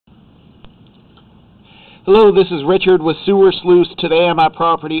Hello, this is Richard with Sewer Sluice. Today on my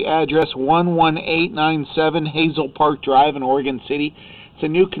property, address 11897 Hazel Park Drive in Oregon City. It's a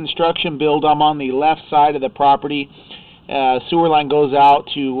new construction build. I'm on the left side of the property. Sewer line goes out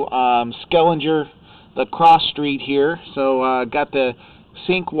to Skellinger, the cross street here. So got the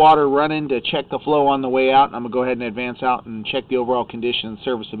sink water running to check the flow on the way out. I'm going to go ahead and advance out and check the overall condition and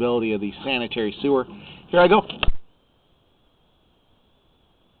serviceability of the sanitary sewer. Here I go.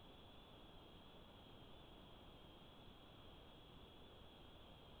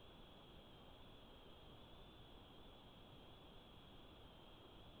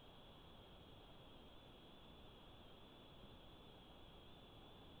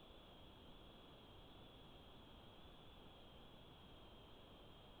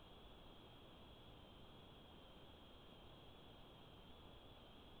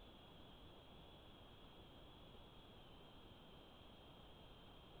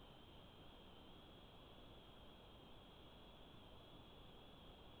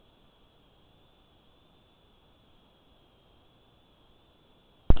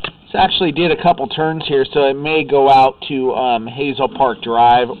 Actually did a couple turns here, so it may go out to Hazel Park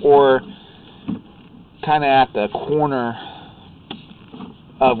Drive, or kind of at the corner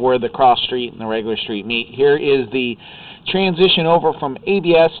of where the cross street and the regular street meet. Here is the transition over from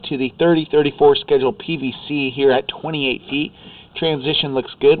ABS to the 3034 scheduled PVC here at 28 feet. Transition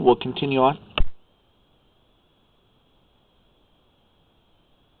looks good. We'll continue on.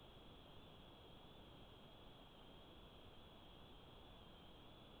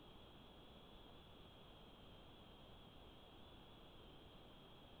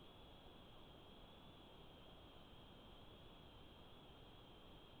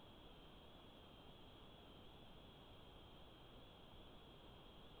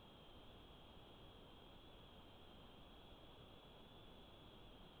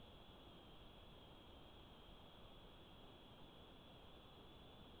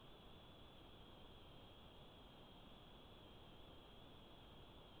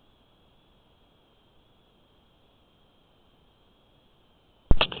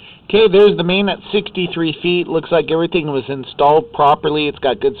 Okay, there's the main at 63 feet. Looks like everything was installed properly. It's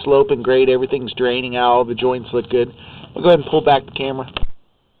got good slope and grade. Everything's draining out. All the joints look good. I'll go ahead and pull back the camera.